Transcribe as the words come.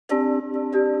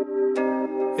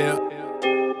Yeah.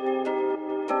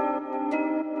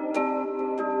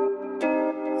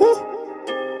 Woo.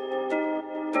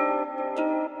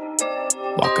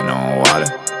 Walking on water.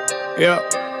 Yeah.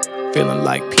 Feeling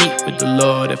like Pete with the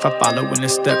Lord if I follow in the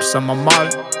steps of my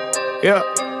martyr. Yeah.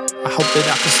 I hope that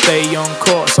I can stay on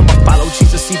course. I'ma follow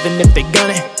Jesus even if they gun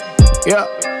it. Yeah.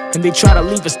 And they try to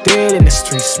leave us dead in the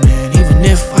streets, man, even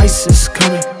if ISIS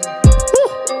coming. Woo.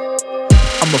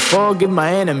 I'ma forgive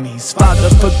my enemies, Father,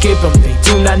 forgive them. They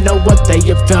do not know what they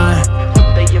have done.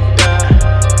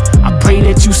 I pray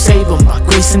that you save them by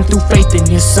grace and through faith in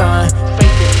your Son.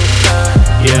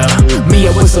 Yeah, me,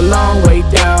 it was a long way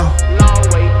down.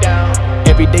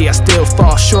 Every day I still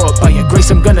fall short. By your grace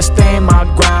I'm gonna stand my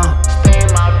ground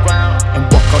and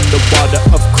walk on the water,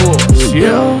 of course.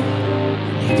 Yeah,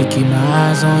 need to keep my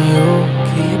eyes on you,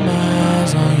 keep my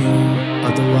eyes on you.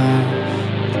 Otherwise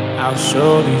I'll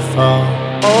surely fall.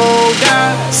 Oh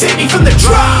God, save me from the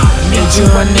drop. I need you,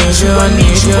 I need you, I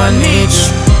need you, I need you.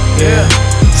 Yeah,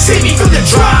 save me from the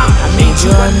drop. I need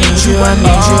you, I need you, I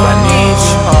need you, I need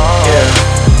you. Yeah,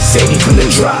 save me from the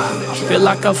drop. I feel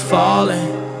like I've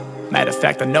fallen. Matter of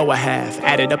fact, I know I have.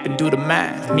 Add it up and do the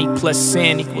math. Me plus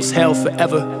sin equals hell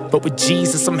forever. But with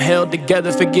Jesus, I'm held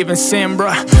together, forgiving sin,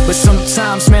 bruh. But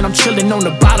sometimes, man, I'm chilling on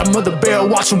the bottom of the barrel,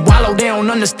 watching wallow. They don't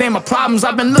understand my problems.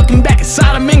 I've been looking back at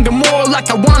Sodom and Gomorrah like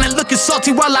I want it, looking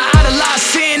salty while I idolize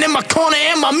sin in my corner,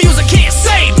 and my music can't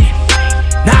save me.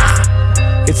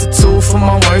 Nah, it's a tool for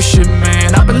my worship,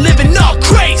 man. I've been living all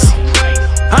crazy.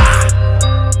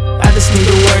 I just need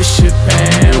to worship,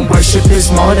 man. Worship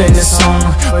is more than a song.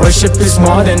 Worship is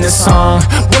more than a song.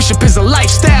 Worship is a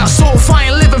lifestyle. So if I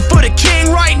ain't living for the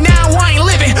King right now, I ain't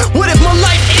living. What if my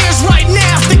life ends right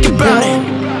now? Think about it.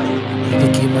 Need to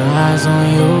keep my eyes on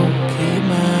you, keep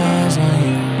my eyes on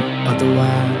you.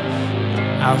 Otherwise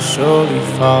I'll surely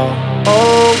fall.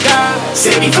 Oh God,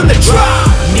 save me from the drop.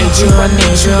 I need you, I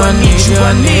need you, I need you,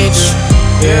 I need you.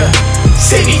 Yeah,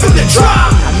 save me from the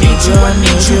drop. I need you, I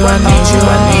need you, I need you,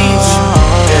 I need you.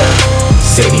 Yeah,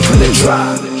 save me from the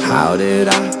drop. how did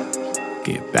I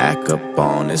get back up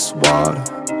on this water?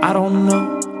 I don't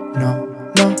know, no.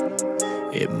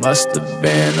 It must have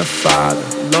been a Father.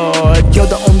 Lord, you're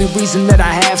the only reason that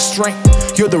I have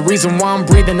strength. You're the reason why I'm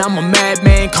breathing. I'm a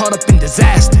madman caught up in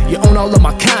disaster. You own all of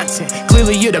my content,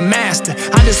 clearly you're the master.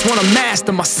 I just wanna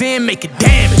master my sin, make it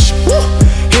damage. Woo!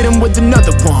 Hit him with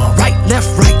another one. Right, left,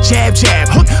 right, jab, jab,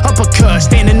 hook, uppercut.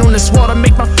 Standing on this water,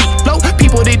 make my feet float.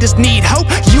 People, they just need hope.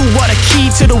 You are the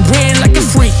key to the win, like a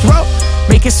free throw.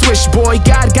 Make it switch, boy.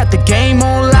 God got the game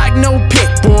on like no pick,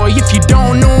 boy. If you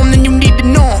don't know him, then you need to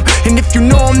know him. And if you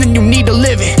know him, then you need to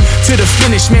live it. To the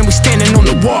finish, man, we standing on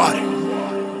the water.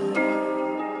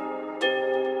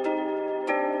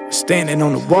 Standing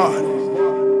on the water.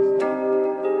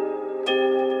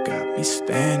 Got me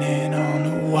standing on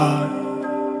the water.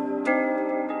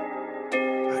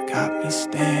 Got me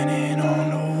standing on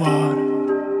the water.